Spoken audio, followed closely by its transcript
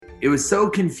it was so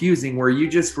confusing where you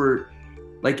just were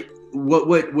like,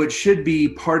 what should be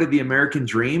part of the American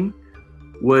dream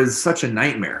was such a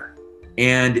nightmare.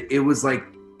 And it was like,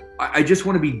 I just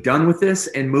want to be done with this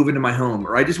and move into my home,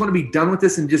 or I just want to be done with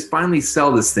this and just finally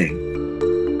sell this thing.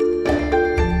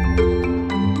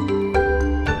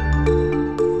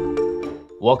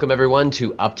 Welcome everyone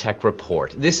to UpTech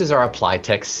Report. This is our Applied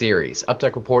Tech series.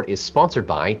 UpTech Report is sponsored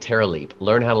by TerraLeap.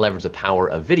 Learn how to leverage the power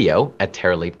of video at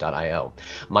terraleap.io.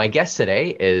 My guest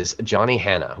today is Johnny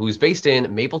Hanna, who's based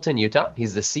in Mapleton, Utah.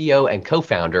 He's the CEO and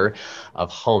co-founder of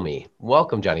Homey.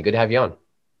 Welcome, Johnny. Good to have you on.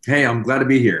 Hey, I'm glad to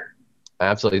be here.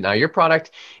 Absolutely. Now, your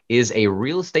product is a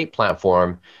real estate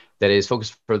platform that is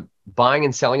focused for buying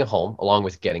and selling a home, along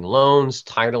with getting loans,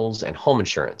 titles, and home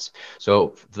insurance. So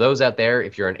for those out there,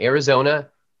 if you're in Arizona,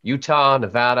 Utah,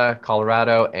 Nevada,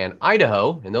 Colorado, and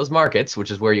Idaho, in those markets, which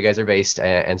is where you guys are based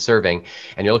and serving,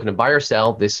 and you're looking to buy or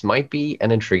sell, this might be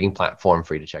an intriguing platform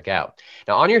for you to check out.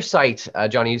 Now, on your site,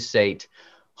 Johnny, you state,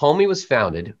 Homey was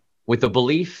founded with the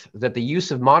belief that the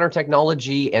use of modern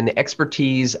technology and the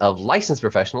expertise of licensed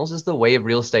professionals is the way of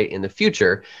real estate in the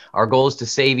future. Our goal is to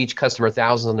save each customer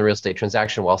thousands on the real estate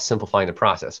transaction while simplifying the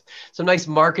process. Some nice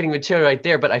marketing material right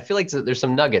there, but I feel like there's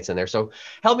some nuggets in there. So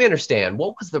help me understand,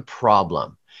 what was the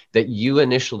problem that you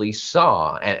initially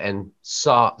saw and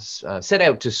set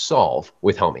out to solve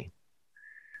with Homey?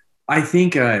 I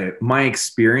think my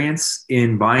experience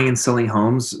in buying and selling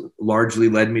homes largely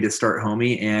led me to start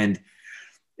Homey, and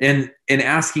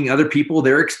asking other people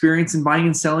their experience in buying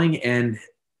and selling. And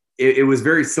it was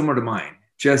very similar to mine.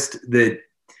 Just that,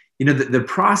 the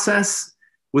process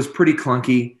was pretty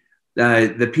clunky.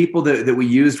 The people that we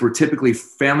used were typically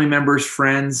family members,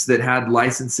 friends that had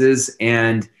licenses,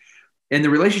 and the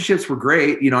relationships were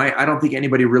great. I don't think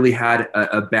anybody really had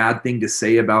a bad thing to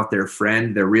say about their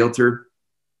friend, their realtor.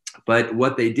 But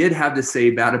what they did have to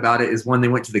say bad about it is when they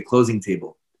went to the closing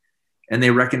table and they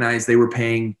recognized they were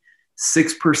paying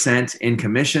 6% in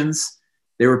commissions.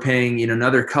 They were paying,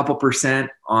 another couple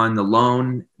percent on the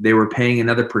loan. They were paying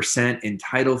another percent in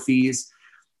title fees.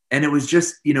 And it was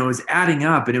just, it was adding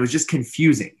up, and it was just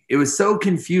confusing. It was so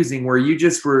confusing where you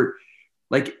just were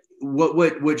like,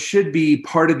 what should be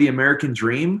part of the American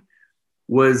dream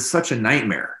was such a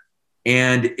nightmare.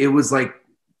 And it was like,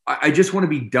 I just want to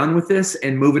be done with this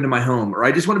and move into my home, or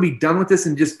I just want to be done with this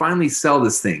and just finally sell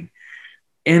this thing.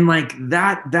 And like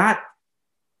that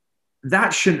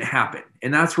shouldn't happen.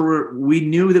 And that's where we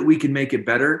knew that we could make it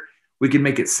better. We could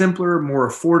make it simpler, more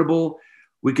affordable.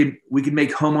 We could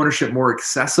make homeownership more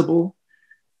accessible.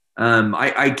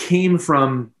 I came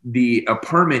from the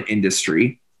apartment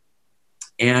industry,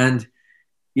 and,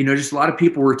 just a lot of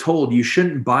people were told you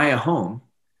shouldn't buy a home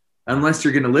unless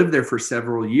you're going to live there for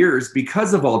several years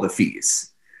because of all the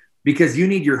fees, because you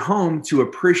need your home to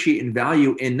appreciate and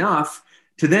value enough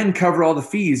to then cover all the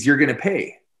fees you're going to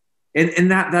pay.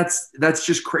 And that's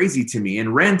just crazy to me.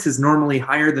 And rent is normally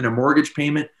higher than a mortgage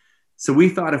payment. So we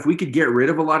thought if we could get rid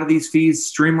of a lot of these fees,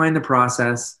 streamline the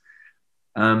process,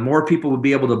 more people would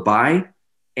be able to buy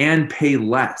and pay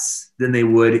less than they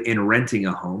would in renting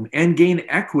a home, and gain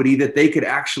equity that they could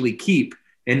actually keep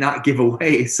and not give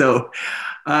away. So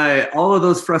all of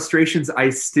those frustrations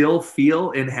I still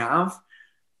feel and have.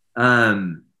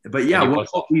 But yeah,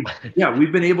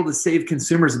 we've been able to save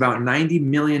consumers about $90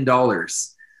 million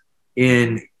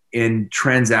in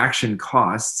transaction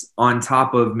costs, on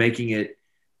top of making it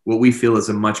what we feel is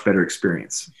a much better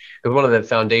experience. One of the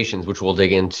foundations, which we'll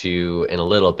dig into in a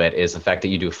little bit, is the fact that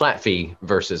you do a flat fee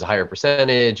versus a higher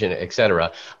percentage, and et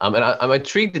cetera. And I'm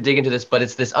intrigued to dig into this, but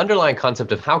it's this underlying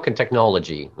concept of how can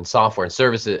technology and software and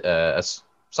services,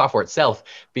 software itself,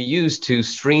 be used to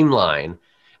streamline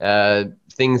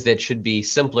things that should be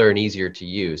simpler and easier to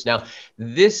use. Now,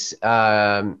 this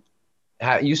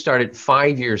you started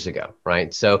 5 years ago,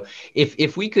 right? So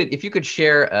if you could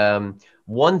share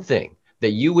one thing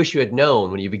that you wish you had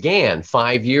known when you began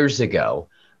 5 years ago,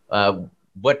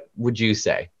 what would you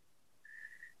say?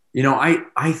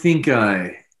 I think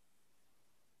the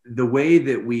way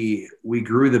that we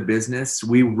grew the business,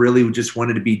 we really just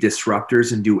wanted to be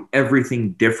disruptors and do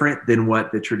everything different than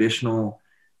what the traditional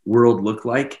world looked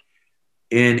like.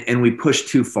 And we pushed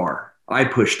too far. I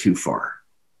pushed too far.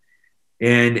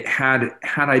 And had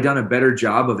I done a better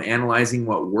job of analyzing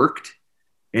what worked,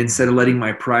 instead of letting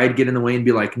my pride get in the way and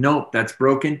be like, nope, that's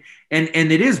broken. And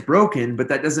it is broken, but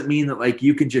that doesn't mean that like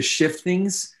you can just shift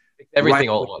things. Everything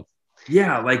all at once.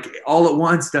 Yeah, like all at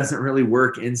once doesn't really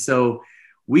work. And so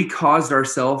we caused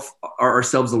ourselves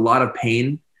a lot of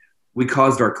pain. We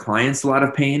caused our clients a lot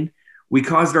of pain. We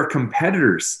caused our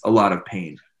competitors a lot of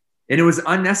pain. And it was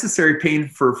unnecessary pain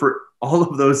for all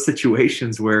of those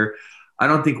situations where I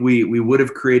don't think we would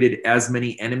have created as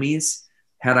many enemies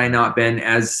had I not been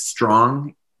as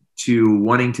strong to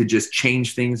wanting to just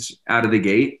change things out of the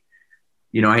gate.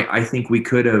 I think we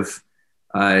could have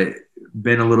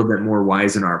been a little bit more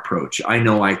wise in our approach. I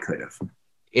know I could have.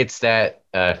 It's that,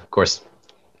 of course,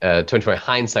 2020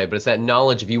 hindsight, but it's that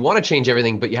knowledge. If you want to change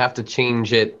everything, but you have to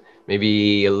change it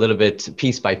maybe a little bit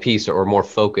piece by piece or more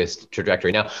focused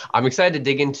trajectory. Now, I'm excited to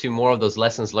dig into more of those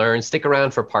lessons learned. Stick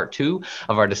around for part 2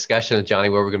 of our discussion with Johnny,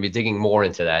 where we're going to be digging more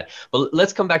into that. But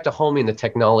let's come back to homing, the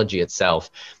technology itself.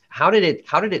 How did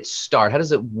it start? How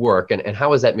does it work? And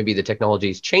how has that maybe the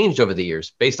technology's changed over the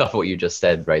years based off of what you just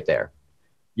said right there?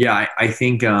 Yeah, I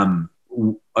think a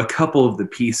couple of the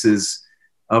pieces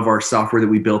of our software that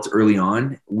we built early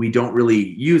on, we don't really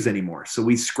use anymore. So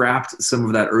we scrapped some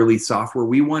of that early software.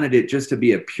 We wanted it just to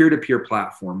be a peer-to-peer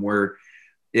platform where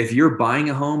if you're buying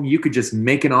a home, you could just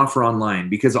make an offer online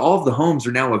because all of the homes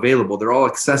are now available. They're all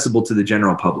accessible to the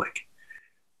general public.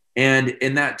 And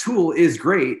that tool is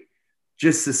great.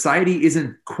 Just society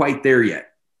isn't quite there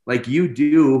yet. Like you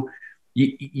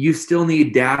still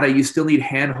need data. You still need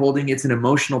hand holding. It's an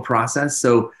emotional process.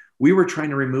 So we were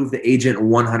trying to remove the agent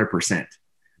 100%.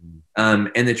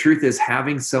 And the truth is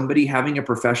having a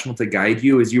professional to guide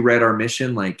you, as you read our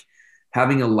mission, like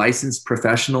having a licensed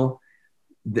professional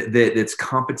that's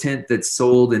competent, that's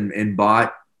sold and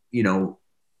bought,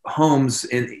 homes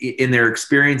in their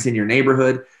experience in your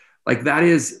neighborhood, like that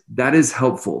is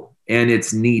helpful and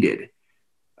it's needed.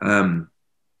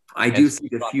 I do see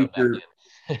the future.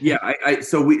 Yeah.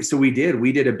 So we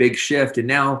did a big shift, and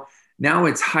now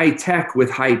it's high tech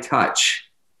with high touch.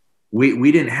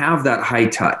 We didn't have that high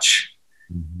touch.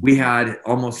 We had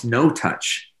almost no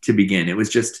touch to begin. It was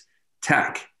just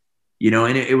tech,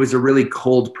 and it was a really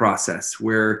cold process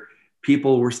where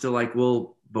people were still like,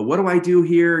 well, but what do I do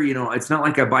here? It's not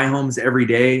like I buy homes every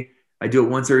day. I do it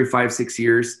once every 5-6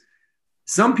 years.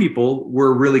 Some people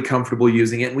were really comfortable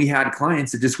using it. And we had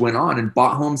clients that just went on and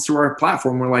bought homes through our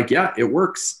platform. We're like, yeah, it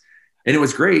works. And it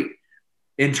was great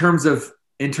in terms of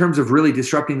really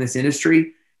disrupting this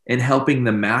industry and helping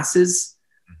the masses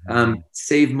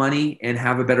save money and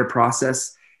have a better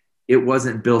process. It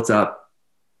wasn't built up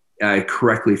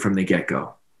correctly from the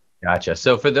get-go. Gotcha.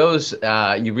 So for those,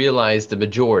 you realize the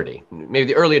majority, maybe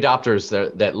the early adopters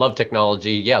that love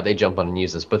technology, yeah, they jump on and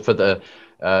use this. But for the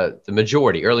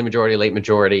majority, early majority, late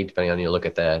majority, depending on you look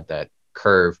at that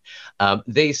curve,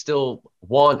 they still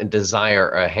want and desire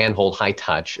a handhold, high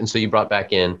touch. And so you brought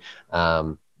back in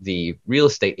the real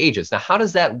estate agents. Now, how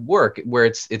does that work? Where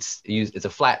it's a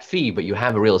flat fee, but you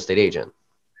have a real estate agent?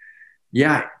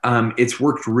 Yeah, it's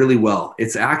worked really well.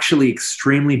 It's actually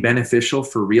extremely beneficial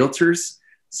for realtors.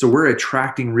 So we're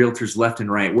attracting realtors left and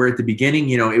right. Where at the beginning,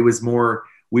 it was more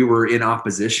we were in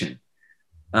opposition.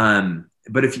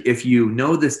 But if you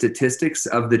know the statistics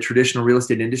of the traditional real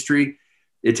estate industry,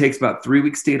 it takes about 3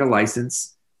 weeks to get a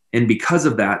license. And because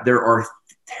of that, there are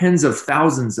tens of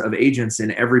thousands of agents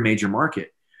in every major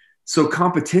market. So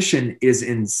competition is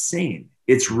insane.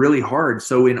 It's really hard.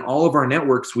 So in all of our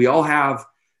networks, we all have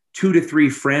 2 to 3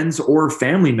 friends or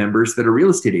family members that are real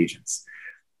estate agents.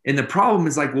 And the problem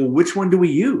is like, well, which one do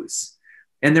we use?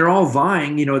 And they're all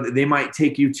vying, they might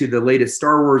take you to the latest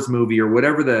Star Wars movie or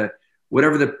whatever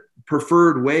the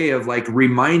preferred way of like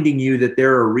reminding you that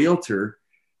they're a realtor.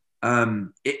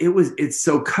 It's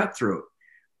so cutthroat.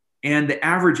 And the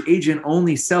average agent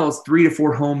only sells 3 to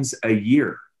 4 homes a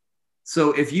year.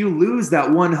 So if you lose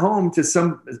that one home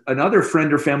to another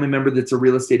friend or family member that's a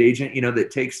real estate agent,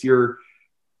 that takes your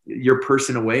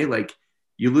person away, like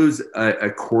you lose a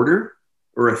quarter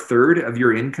or a third of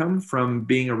your income from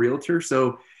being a realtor.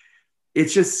 So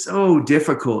it's just so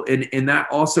difficult. And that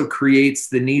also creates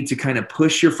the need to kind of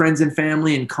push your friends and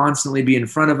family and constantly be in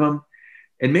front of them,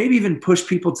 and maybe even push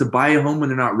people to buy a home when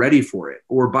they're not ready for it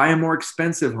or buy a more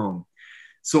expensive home.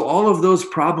 So all of those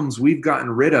problems we've gotten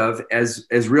rid of as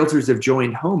realtors have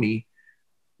joined Homey.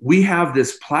 We have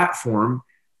this platform.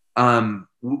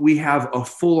 We have a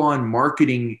full-on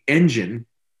marketing engine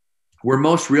where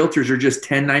most realtors are just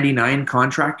 1099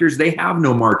 contractors. They have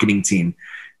no marketing team.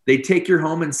 They take your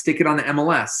home and stick it on the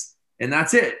MLS, and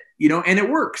that's it, and it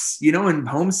works, and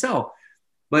homes sell.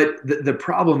 But the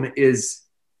problem is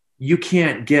you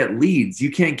can't get leads.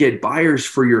 You can't get buyers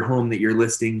for your home that you're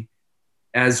listing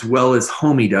as well as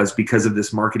Homey does because of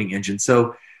this marketing engine.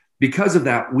 So because of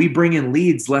that, we bring in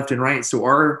leads left and right. So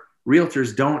our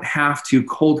realtors don't have to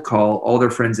cold call all their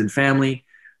friends and family.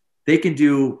 They can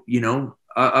do,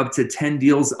 up to 10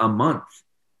 deals a month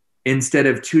instead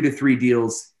of 2 to 3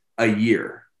 deals a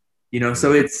year.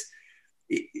 So it's,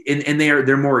 and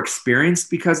they're more experienced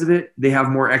because of it. They have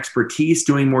more expertise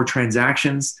doing more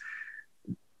transactions.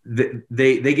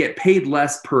 they get paid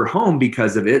less per home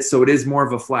because of it. So it is more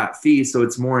of a flat fee. So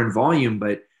it's more in volume,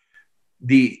 but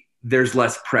there's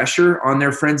less pressure on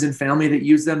their friends and family that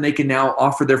use them. They can now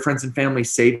offer their friends and family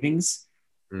savings,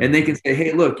 and they can say,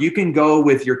 hey, look, you can go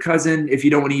with your cousin. If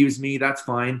you don't want to use me, that's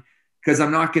fine. Because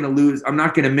I'm not going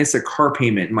to miss a car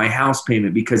payment, my house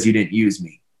payment, because you didn't use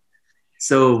me.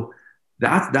 So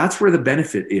that's where the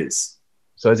benefit is.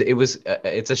 So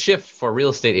it's a shift for real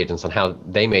estate agents on how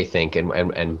they may think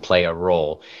and play a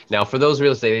role. Now, for those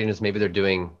real estate agents, maybe they're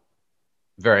doing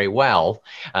very well.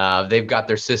 They've got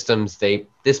their systems.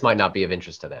 This might not be of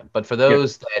interest to them. But for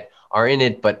those that are in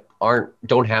it but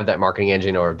don't have that marketing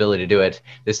engine or ability to do it,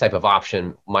 this type of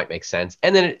option might make sense.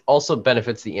 And then it also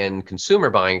benefits the end consumer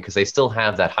buying because they still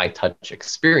have that high touch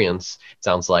experience, it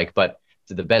sounds like, but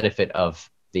to the benefit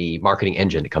of the marketing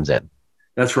engine that comes in.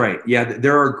 That's right. Yeah,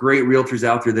 there are great realtors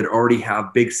out there that already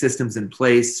have big systems in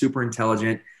place, super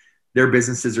intelligent. Their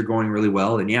businesses are going really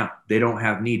well. And yeah, they don't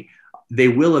have need. They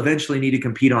will eventually need to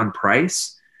compete on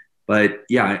price. But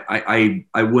yeah,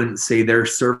 I wouldn't say their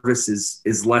service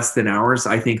is less than ours.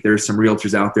 I think there's some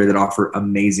realtors out there that offer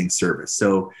amazing service.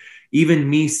 So even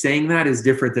me saying that is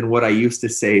different than what I used to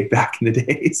say back in the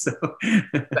day. So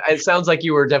it sounds like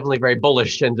you were definitely very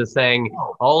bullish into saying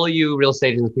all of you real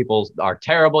estate agents people are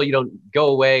terrible. You don't go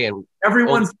away and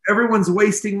everyone's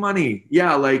wasting money.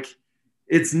 Yeah, like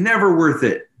it's never worth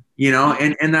it,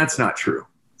 and that's not true.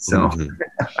 So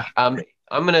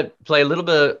I'm going to play a little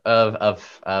bit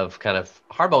of kind of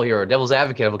hardball here or devil's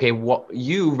advocate of, okay, what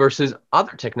you versus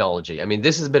other technology. I mean,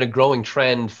 this has been a growing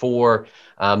trend for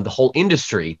the whole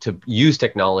industry to use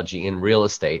technology in real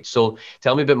estate. So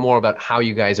tell me a bit more about how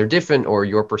you guys are different or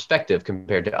your perspective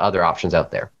compared to other options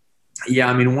out there.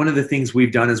 Yeah, I mean, one of the things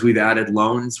we've done is we've added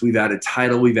loans, we've added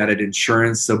title, we've added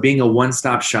insurance. So being a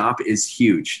one-stop shop is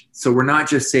huge. So we're not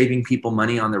just saving people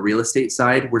money on the real estate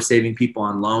side, we're saving people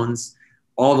on loans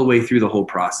all the way through the whole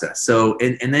process. So,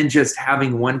 and then just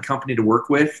having one company to work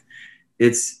with,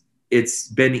 it's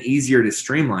been easier to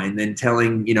streamline than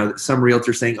telling, some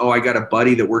realtor saying, oh, I got a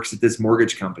buddy that works at this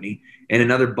mortgage company and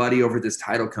another buddy over at this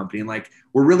title company. And like,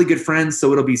 we're really good friends,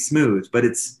 so it'll be smooth, but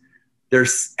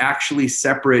there's actually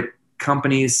separate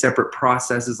companies, separate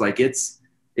processes. Like it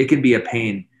can be a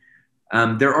pain.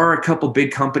 There are a couple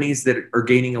big companies that are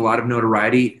gaining a lot of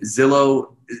notoriety.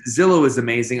 Zillow is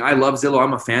amazing. I love Zillow.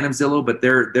 I'm a fan of Zillow, but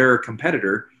they're a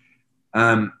competitor.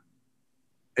 And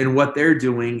what they're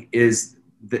doing is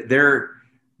that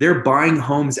they're buying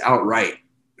homes outright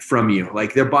from you.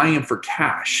 Like they're buying them for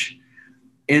cash.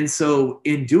 And so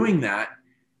in doing that,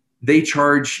 they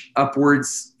charge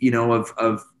upwards,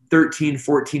 of 13,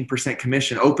 14%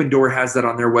 commission. Open Door has that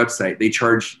on their website. They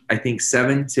charge, I think,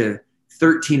 7 to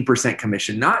 13%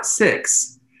 commission, not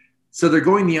 6. So they're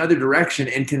going the other direction,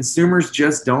 and consumers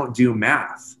just don't do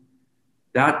math.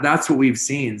 That's what we've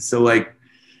seen. So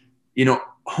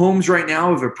homes right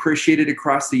now have appreciated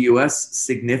across the U.S.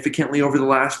 significantly over the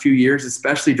last few years,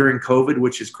 especially during COVID,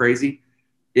 which is crazy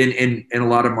in a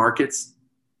lot of markets.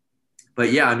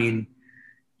 But yeah, I mean,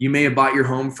 you may have bought your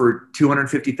home for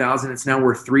 $250,000. It's now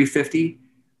worth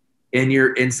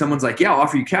 $350,000. And someone's like, yeah, I'll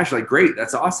offer you cash. Like, great,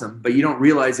 that's awesome. But you don't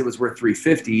realize it was worth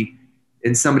 $350,000.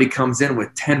 And somebody comes in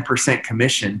with 10%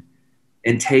 commission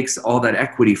and takes all that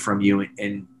equity from you.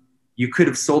 And you could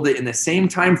have sold it in the same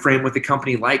time frame with a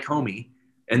company like Homey.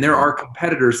 And there are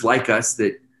competitors like us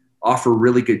that offer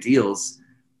really good deals,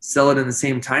 sell it in the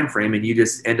same time frame, and you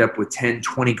just end up with 10,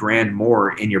 20 grand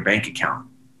more in your bank account.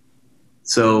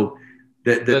 So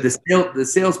the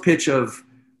sales pitch of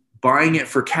buying it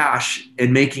for cash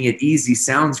and making it easy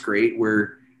sounds great,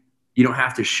 where you don't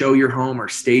have to show your home or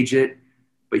stage it,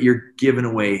 but you're giving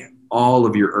away all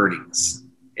of your earnings,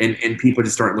 and people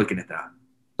just aren't looking at that.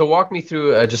 So walk me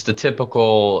through just a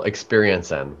typical experience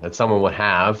then that someone would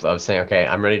have of saying, okay,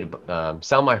 I'm ready to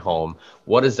sell my home.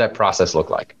 What does that process look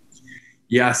like?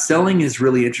 Yeah, selling is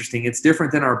really interesting. It's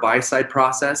different than our buy side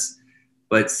process,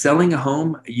 but selling a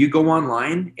home, you go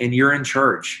online and you're in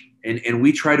charge. And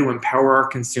we try to empower our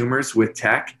consumers with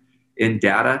tech and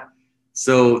data.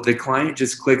 So the client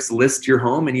just clicks list your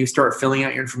home, and you start filling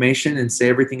out your information and say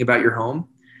everything about your home.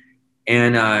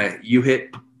 And you hit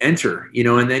enter,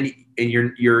 and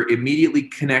you're immediately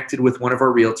connected with one of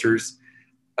our realtors.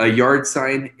 A yard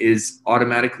sign is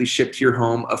automatically shipped to your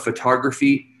home. A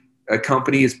photography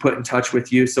company is put in touch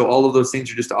with you. So all of those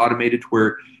things are just automated,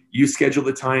 where you schedule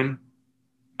the time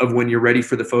of when you're ready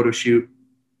for the photo shoot.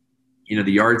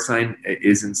 The yard sign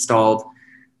is installed.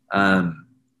 A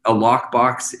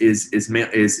lockbox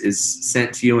is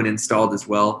sent to you and installed as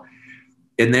well.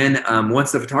 And then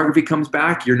once the photography comes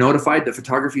back, you're notified the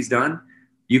photography's done.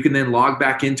 You can then log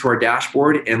back into our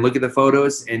dashboard and look at the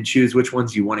photos and choose which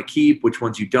ones you want to keep, which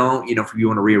ones you don't, if you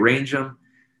want to rearrange them.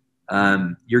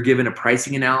 You're given a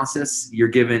pricing analysis. You're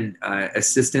given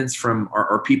assistance from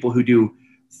our people who do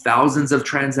thousands of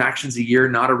transactions a year,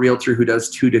 not a realtor who does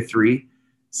 2 to 3.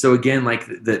 So again, like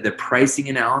the pricing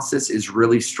analysis is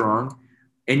really strong,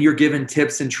 and you're given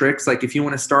tips and tricks. Like if you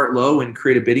want to start low and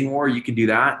create a bidding war, you can do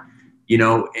that,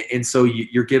 and so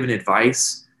you're given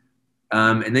advice.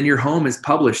 And then your home is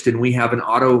published, and we have an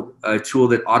tool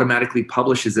that automatically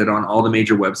publishes it on all the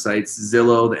major websites,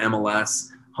 Zillow, the MLS,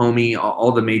 Homey,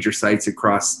 all the major sites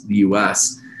across the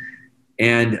US.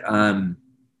 And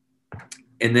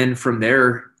then from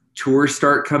there, tours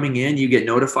start coming in. You get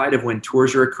notified of when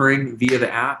tours are occurring via the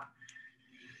app.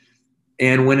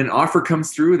 And when an offer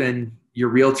comes through, then your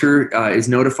realtor is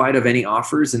notified of any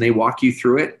offers, and they walk you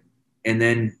through it, and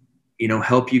then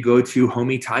help you go to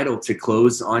Homey Title to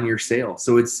close on your sale.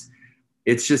 So it's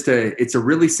a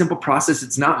really simple process.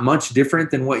 It's not much different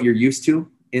than what you're used to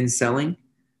in selling.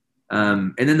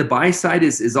 And then the buy side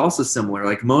is also similar.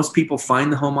 Like most people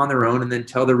find the home on their own and then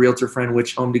tell their realtor friend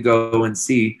which home to go and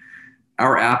see.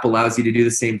 Our app allows you to do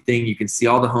the same thing. You can see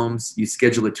all the homes. You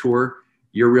schedule a tour.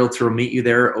 Your realtor will meet you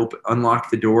there, unlock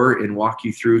the door, and walk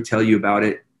you through, tell you about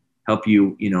it, help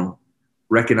you,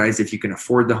 recognize if you can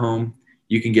afford the home.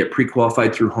 You can get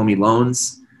pre-qualified through Homey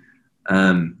loans.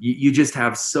 You just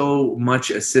have so much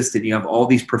assistance. You have all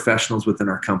these professionals within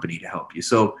our company to help you.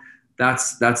 So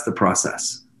that's the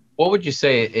process. What would you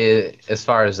say is, as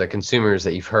far as the consumers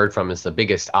that you've heard from, is the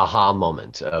biggest aha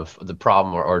moment of the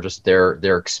problem, or just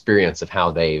their experience of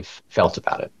how they've felt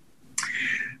about it?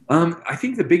 I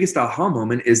think the biggest aha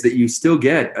moment is that you still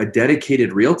get a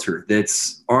dedicated realtor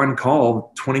that's on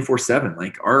call 24/7.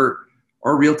 Like our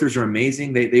realtors are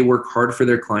amazing. They work hard for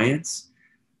their clients.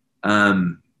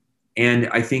 And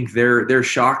I think they're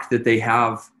shocked that they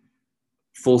have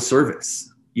full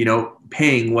service,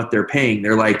 paying what they're paying.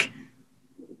 They're like,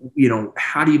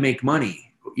 how do you make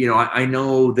money? I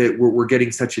know that we're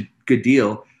getting such a good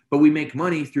deal, but we make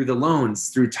money through the loans,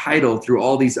 through title, through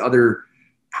all these other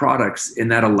products.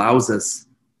 And that allows us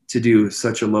to do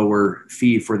such a lower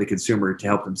fee for the consumer to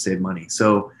help them save money.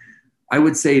 So I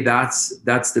would say that's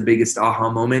the biggest aha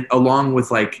moment, along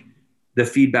with like the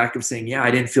feedback of saying, yeah,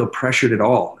 I didn't feel pressured at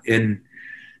all. And,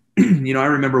 I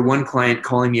remember one client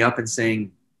calling me up and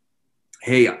saying,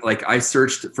 hey, like I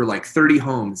searched for like 30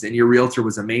 homes and your realtor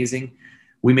was amazing.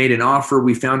 We made an offer.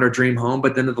 We found our dream home.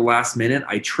 But then at the last minute,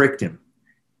 I tricked him.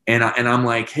 And I'm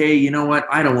like, hey, you know what?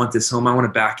 I don't want this home. I want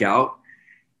to back out.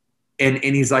 And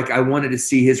he's like, I wanted to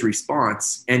see his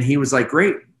response. And he was like,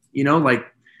 great. Like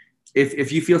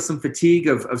if you feel some fatigue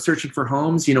of searching for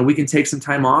homes, we can take some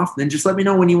time off. Then just let me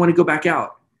know when you want to go back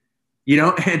out,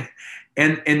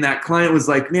 and that client was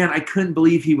like, man, I couldn't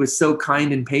believe he was so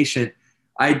kind and patient.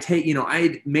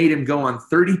 I made him go on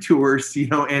 30 tours,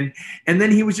 and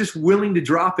then he was just willing to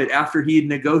drop it after he had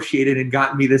negotiated and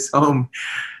gotten me this home.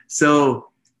 So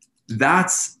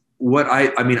that's what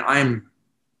I'm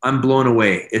blown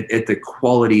away at the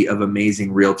quality of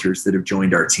amazing realtors that have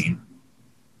joined our team.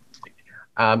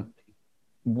 How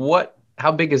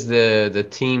big is the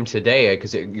team today?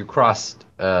 Because you crossed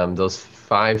those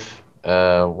 5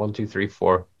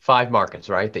 markets,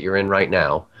 right, that you're in right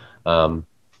now.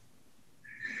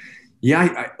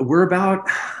 We're about,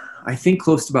 I think,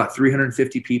 close to about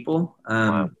 350 people.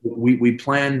 Wow. We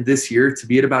plan this year to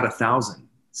be at about 1,000.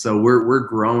 So we're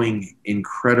growing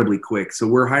incredibly quick. So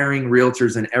we're hiring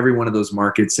realtors in every one of those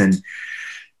markets. And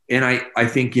I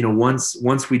think,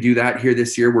 once we do that here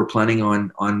this year, we're planning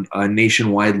on a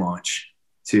nationwide launch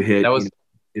to hit. That was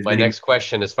my next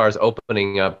question. As far as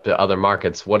opening up to other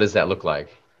markets, what does that look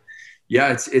like?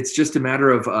 Yeah, it's just a matter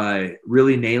of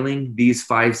really nailing these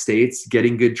 5 states,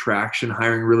 getting good traction,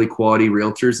 hiring really quality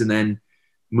realtors, and then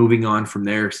moving on from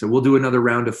there. So we'll do another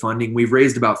round of funding. We've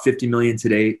raised about $50 million to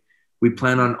date. We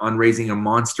plan on raising a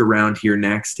monster round here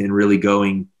next and really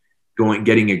getting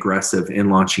aggressive and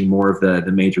launching more of the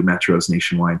major metros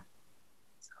nationwide.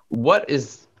 What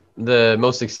is the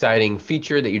most exciting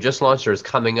feature that you just launched or is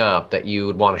coming up that you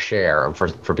would want to share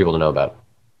for people to know about?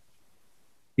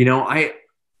 I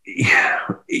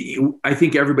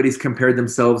think everybody's compared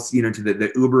themselves, to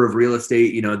the Uber of real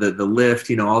estate, the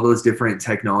Lyft, all those different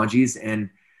technologies. And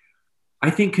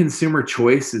I think consumer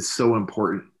choice is so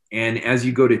important. And as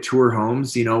you go to tour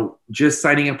homes, just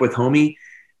signing up with Homey,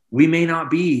 we may not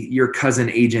be your cousin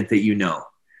agent that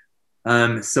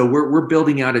so we're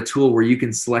building out a tool where you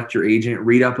can select your agent,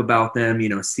 read up about them,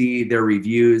 see their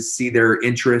reviews, see their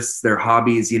interests, their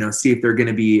hobbies, see if they're going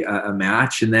to be a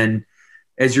match. And then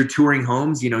as you're touring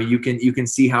homes, you can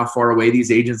see how far away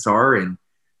these agents are. And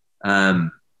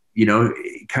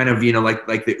kind of,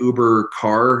 like the Uber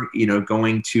car,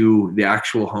 going to the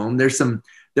actual home. There's some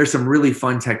really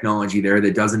fun technology there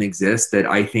that doesn't exist that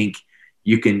I think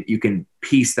you can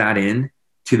piece that in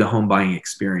to the home buying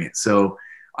experience. So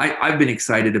I've been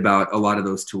excited about a lot of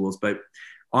those tools, but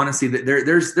honestly,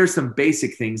 there's some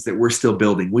basic things that we're still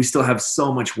building. We still have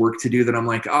so much work to do that I'm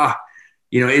like,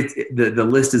 the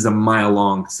list is a mile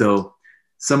long. So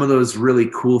some of those really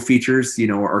cool features,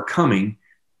 are coming.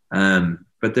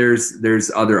 But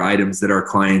there's other items that our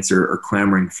clients are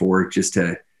clamoring for just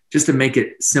to make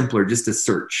it simpler, just to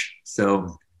search.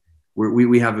 So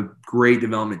we have a great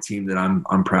development team that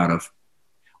I'm proud of.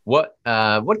 What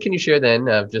can you share then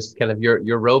of just kind of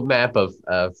your roadmap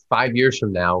of 5 years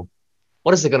from now?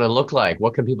 What is it going to look like?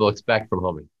 What can people expect from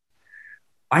homing?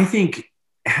 I think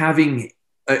empowering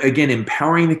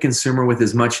the consumer with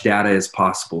as much data as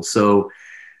possible. So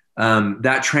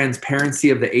that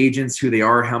transparency of the agents, who they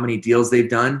are, how many deals they've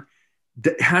done,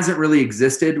 hasn't really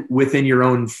existed within your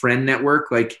own friend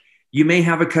network. Like, you may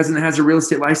have a cousin that has a real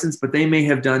estate license, but they may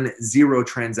have done 0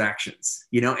 transactions,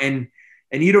 and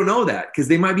you don't know that because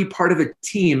they might be part of a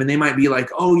team and they might be like,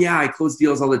 oh yeah, I close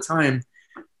deals all the time.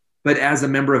 But as a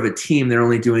member of a team, they're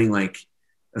only doing like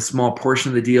a small portion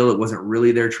of the deal. It wasn't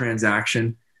really their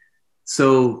transaction.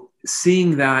 So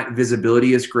seeing that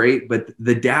visibility is great, but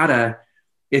the data,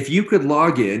 if you could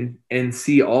log in and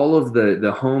see all of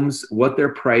the homes, what they're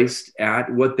priced at,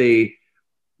 what they,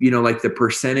 like the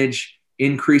percentage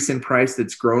increase in price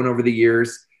that's grown over the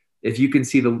years, if you can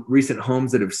see the recent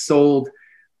homes that have sold,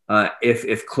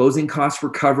 if closing costs were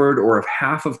covered, or if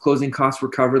half of closing costs were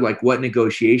covered, like what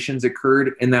negotiations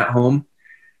occurred in that home,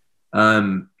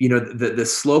 the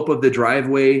slope of the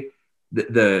driveway,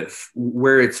 the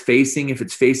where it's facing, if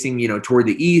it's facing, toward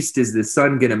the east, is the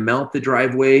sun going to melt the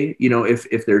driveway?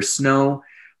 If there's snow,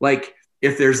 like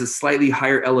if there's a slightly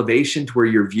higher elevation to where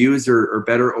your views are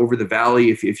better over the valley,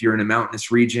 if you're in a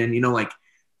mountainous region,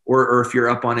 or if you're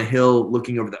up on a hill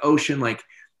looking over the ocean, like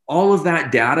all of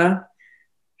that data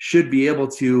should be able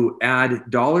to add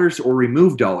dollars or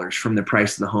remove dollars from the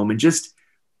price of the home. And just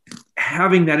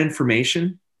having that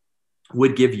information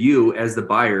would give you, as the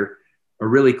buyer, a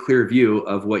really clear view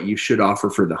of what you should offer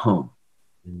for the home.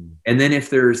 And then if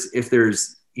there's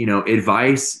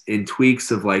advice and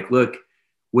tweaks of like, look,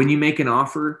 when you make an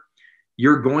offer,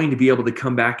 you're going to be able to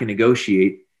come back and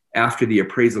negotiate after the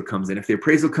appraisal comes in. If the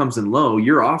appraisal comes in low,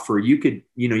 your offer, you could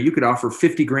offer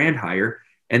 50 grand higher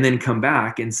and then come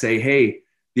back and say, hey,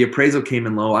 the appraisal came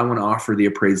in low, I want to offer the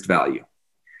appraised value.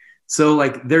 So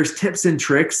like there's tips and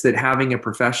tricks that having a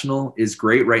professional is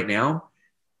great right now,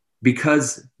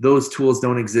 because those tools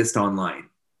don't exist online.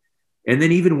 And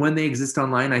then even when they exist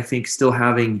online, I think still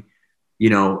having,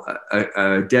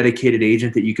 a dedicated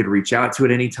agent that you could reach out to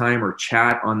at any time or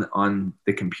chat on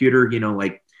the computer,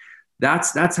 like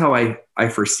that's how I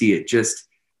foresee it. Just,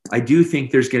 I do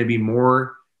think there's going to be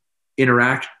more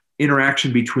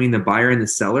interaction between the buyer and the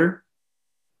seller,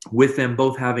 with them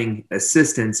both having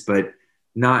assistance, but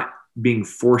not being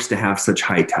forced to have such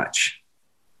high touch.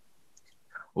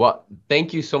 Well,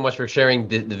 thank you so much for sharing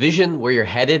the vision, where you're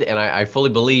headed. And I fully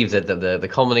believe that the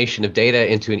culmination of data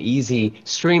into an easy,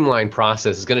 streamlined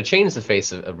process is going to change the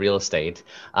face of real estate.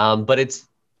 But it's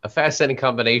a fascinating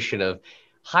combination of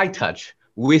high touch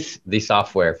with the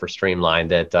software for Streamline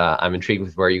that I'm intrigued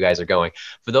with where you guys are going.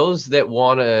 For those that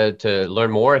want to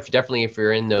learn more, if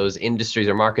you're in those industries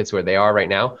or markets where they are right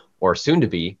now, or soon to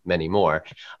be many more,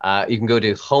 you can go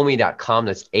to homie.com.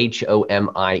 That's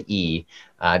HOMIE.com.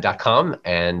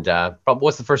 And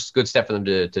what's the first good step for them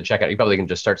to check out? You probably can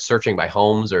just start searching by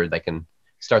homes, or they can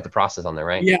start the process on there,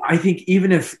 right? Yeah, I think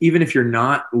even if you're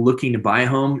not looking to buy a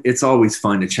home, it's always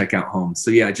fun to check out homes.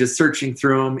 So yeah, just searching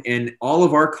through them. And all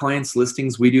of our clients'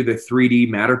 listings, we do the 3D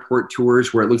Matterport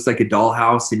tours where it looks like a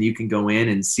dollhouse and you can go in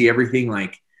and see everything.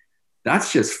 Like,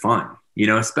 that's just fun,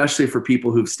 especially for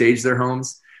people who've staged their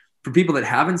homes. For people that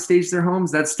haven't staged their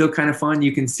homes, that's still kind of fun.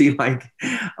 You can see like,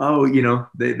 oh,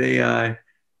 they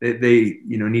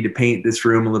need to paint this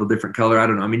room a little different color. I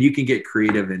don't know. I mean, you can get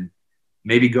creative and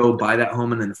maybe go buy that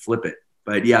home and then flip it.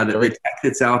 But yeah, the tech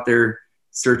that's out there,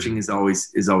 searching is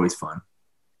always fun.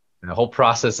 The whole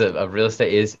process of real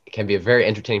estate can be a very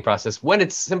entertaining process when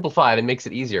it's simplified and makes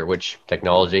it easier, which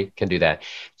technology can do that.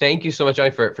 Thank you so much,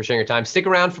 Johnny, for sharing your time. Stick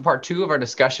around for part 2 of our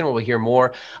discussion, where we'll hear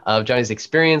more of Johnny's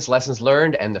experience, lessons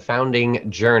learned, and the founding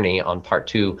journey on part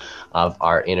 2 of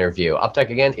our interview. UpTech,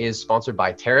 again, is sponsored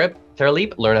by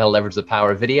TerraLeap. Learn how to leverage the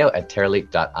power of video at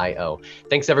terraleap.io.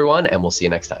 Thanks, everyone, and we'll see you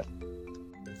next time.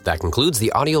 That concludes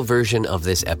the audio version of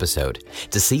this episode.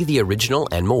 To see the original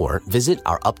and more, visit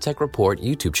our UpTech Report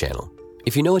YouTube channel.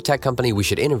 If you know a tech company we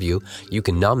should interview, you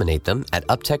can nominate them at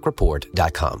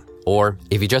uptechreport.com. Or,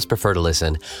 if you just prefer to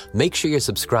listen, make sure you're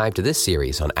subscribed to this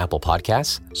series on Apple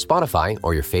Podcasts, Spotify,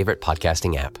 or your favorite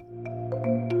podcasting app.